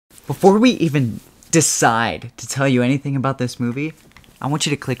Before we even decide to tell you anything about this movie, I want you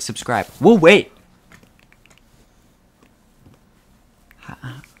to click subscribe. We'll wait.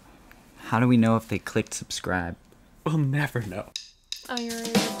 How do we know if they clicked subscribe? We'll never know. Oh, you're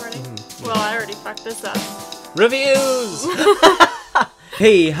already recording? Well, I already fucked this up. Reviews!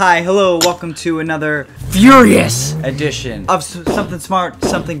 Hey, hi, hello, welcome to another furious edition of Something Smart,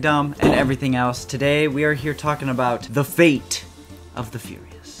 Something Dumb, and everything else. Today, we are here talking about the fate of the furious.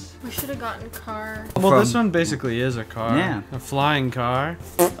 We should have gotten a car. Well, this one basically is a car. Yeah. A flying car.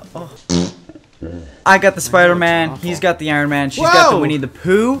 I got the Spider-Man, he's got the Iron Man, she's got the Winnie the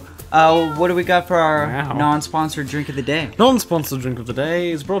Pooh. What do we got for our non-sponsored drink of the day? Non-sponsored drink of the day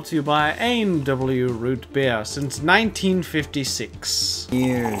is brought to you by A&W Root Beer since 1956.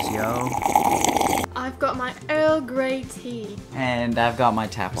 Years, yo. I've got my Earl Grey tea. And I've got my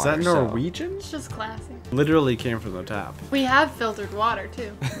tap Is water. that Norwegian? It's just classy. Literally came from the tap. We have filtered water,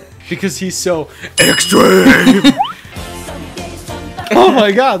 too. Because he's so extreme! Oh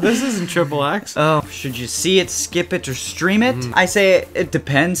my god, this isn't Triple X. Oh, should you see it, skip it, or stream it? I say it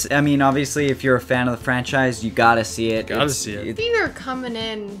depends. I mean, obviously, if you're a fan of the franchise, you gotta see it. See it. If you're coming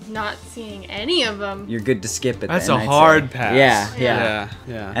in not seeing any of them, You're good to skip it. That's then, a I'd hard say. pass. Yeah.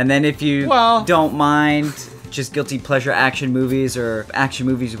 Yeah. And then if you don't mind just guilty pleasure action movies or action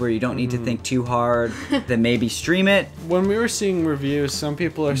movies where you don't need to think too hard, then maybe stream it. When we were seeing reviews, some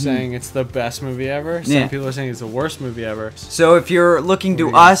people are saying it's the best movie ever. Some people are saying it's the worst movie ever. So if you're looking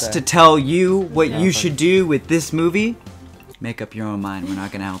to us to tell you what you should do with this movie, make up your own mind. We're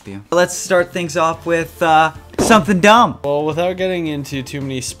not gonna help you. Let's start things off with something dumb. Well, without getting into too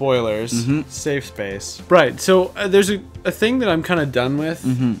many spoilers, safe space. Right, so there's a thing that I'm kind of done with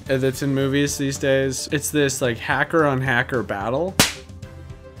that's in movies these days. It's this like hacker on hacker battle.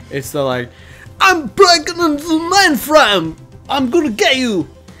 It's the like, I'm breaking into the mainframe. I'm gonna get you.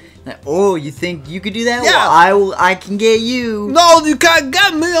 Oh, you think you could do that? Yeah. Well, I can get you. No, you can't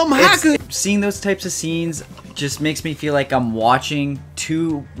get me. I'm hacking. Seeing those types of scenes just makes me feel like I'm watching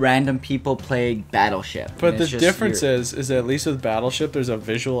two random people play Battleship. But the difference is that at least with Battleship, there's a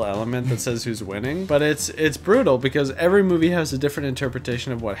visual element that says who's winning. But it's brutal because every movie has a different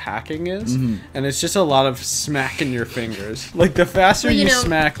interpretation of what hacking is, and it's just a lot of smacking your fingers. Like the faster you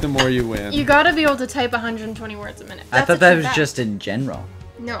smack, the more you win. you gotta be able to type 120 words a minute. I thought that was just in general.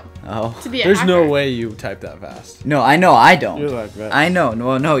 No. Oh. To be a There's hacker. no way you type that fast. No, I know I don't. You're like that. I know.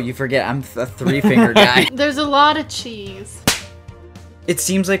 No, you forget. I'm a three-finger guy. There's a lot of cheese. It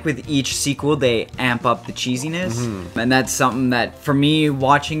seems like with each sequel, they amp up the cheesiness. And that's something that, for me,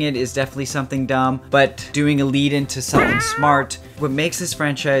 watching it is definitely something dumb. But doing a lead into something smart, what makes this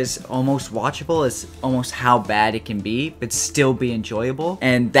franchise almost watchable is almost how bad it can be, but still be enjoyable.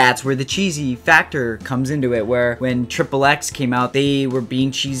 And that's where the cheesy factor comes into it, where when Triple X came out, they were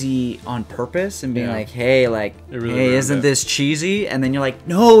being cheesy on purpose and being like, hey, isn't this cheesy? And then you're like,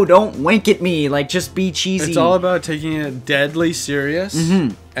 no, don't wink at me. Like, just be cheesy. It's all about taking it deadly serious,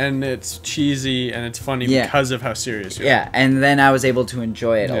 and it's cheesy and it's funny because of how serious you are. Yeah, and then I was able to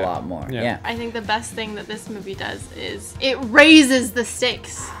enjoy it a lot more. Yeah. I think the best thing that this movie does is it raises the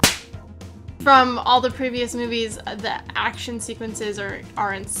stakes. From all the previous movies, the action sequences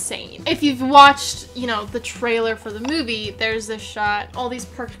are insane. If you've watched, the trailer for the movie, there's this shot, all these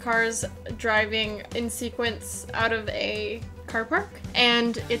parked cars driving in sequence out of a car park,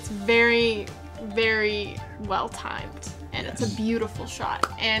 and it's very, very well timed. And it's a beautiful shot.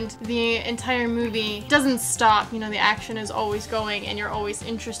 And the entire movie doesn't stop. The action is always going and you're always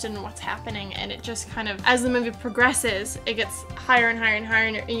interested in what's happening. And it just kind of, as the movie progresses, it gets higher and higher and higher.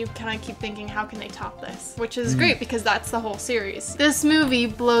 And you kind of keep thinking, how can they top this? Which is great because that's the whole series. This movie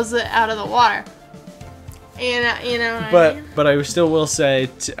blows it out of the water. And, But I still will say,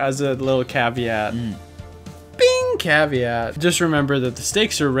 as a little caveat, caveat, just remember that the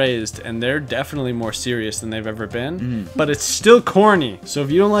stakes are raised and they're definitely more serious than they've ever been, but it's still corny. So if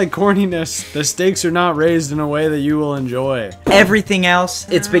you don't like corniness, the stakes are not raised in a way that you will enjoy. Everything else,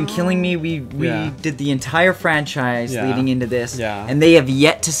 it's been killing me. We did the entire franchise leading into this, and they have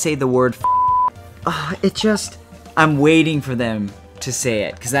yet to say the word I'm waiting for them to say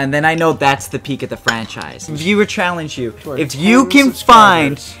it, because then I know that's the peak of the franchise. Viewer challenge you. If you can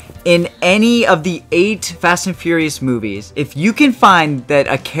find in any of the 8 Fast and Furious movies, if you can find that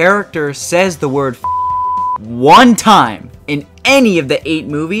a character says the word one time in any of the 8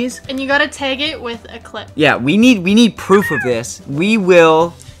 movies, and you gotta tag it with a clip. Yeah, we need proof of this. We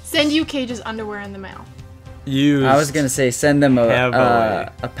will send you Cage's underwear in the mail. I was gonna say send them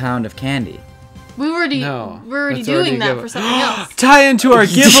a pound of candy. We're already that's doing that given. for something else. Tie into our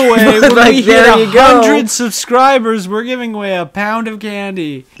giveaway. When Like, we hit there you go. 100 subscribers, we're giving away a pound of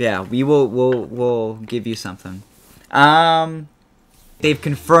candy. Yeah, we'll give you something. They've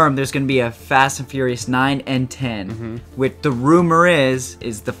confirmed there's going to be a Fast and Furious 9 and 10, which the rumor is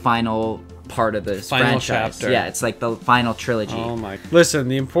the final part of this Final franchise. chapter. Yeah, it's like the final trilogy. Oh my. Listen,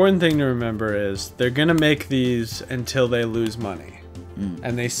 the important thing to remember is they're going to make these until they lose money.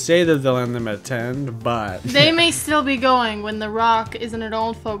 And they say that they'll end them at 10, but... They may still be going when The Rock is in an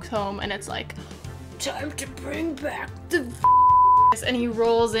old folks' home and it's like, time to bring back the and he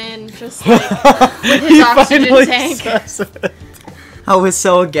rolls in just like with his oxygen tank. I was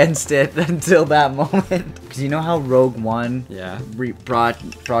so against it until that moment. Because you know how Rogue One brought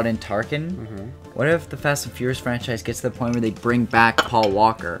in Tarkin? What if the Fast and Furious franchise gets to the point where they bring back Paul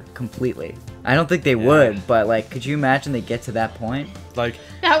Walker completely? I don't think they would, but like, could you imagine they get to that point? Like,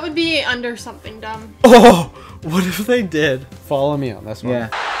 that would be under something dumb. oh, what if they did? Follow me on this one. Yeah.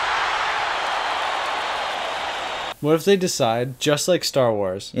 What if they decide, just like Star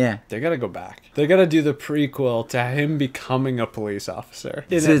Wars, they gotta go back. They gotta do the prequel to him becoming a police officer.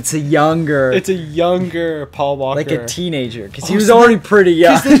 So it's a younger Paul Walker. like a teenager, because he was already pretty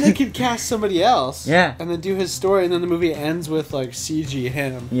young. Because then they could cast somebody else. Yeah. And then do his story, and then the movie ends with like CG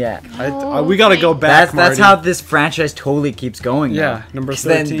him. Yeah. We gotta go back. That's how this franchise totally keeps going. Yeah, though. number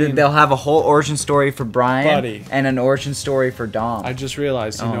 13. Then they'll have a whole origin story for Brian and an origin story for Dom. I just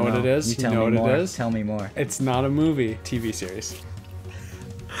realized. You know what it is? You know what it is? Tell me more. It's not a movie, TV series.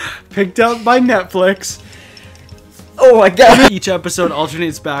 Picked up by Netflix. Oh my god. Each episode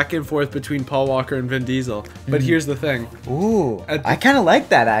alternates back and forth between Paul Walker and Vin Diesel. But here's the thing. Ooh, I kind of like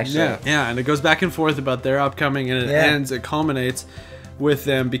that actually. Yeah, and it goes back and forth about their upcoming, and it culminates with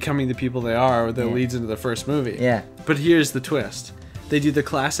them becoming the people they are that leads into the first movie. Yeah. But here's the twist. They do the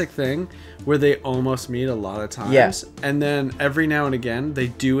classic thing where they almost meet a lot of times. Yeah. And then every now and again, they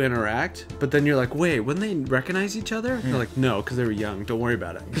do interact. But then you're like, wait, wouldn't they recognize each other? They're like, no, because they were young. Don't worry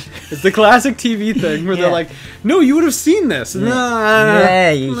about it. It's the classic TV thing where they're like, no, you would have seen this.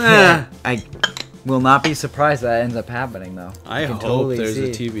 I will not be surprised that ends up happening, though. I hope totally there's a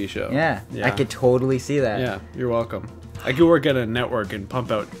TV show. Yeah, I could totally see that. Yeah, you're welcome. I could work at a network and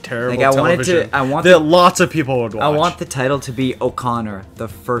pump out terrible television. Lots of people would watch. I want the title to be O'Connor, the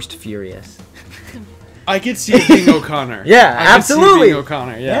First Furious. I could see it being O'Connor. Yeah, I absolutely. Could see it being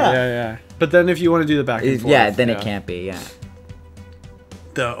O'Onnor. Yeah. But then if you want to do the back and forth, then it can't be. Yeah.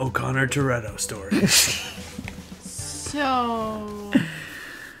 The O'Connor Toretto story. So,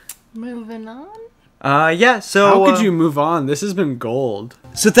 moving on. So how could you move on? This has been gold.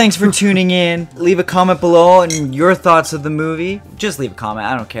 So thanks for tuning in. Leave a comment below and your thoughts of the movie. Just leave a comment.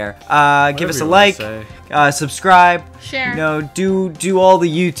 I don't care. Give us a like. Subscribe. Share. You know, do all the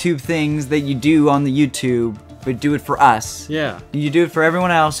YouTube things that you do on the YouTube, but do it for us. Yeah. You do it for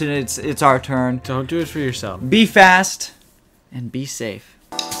everyone else, and it's our turn. Don't do it for yourself. Be fast and be safe.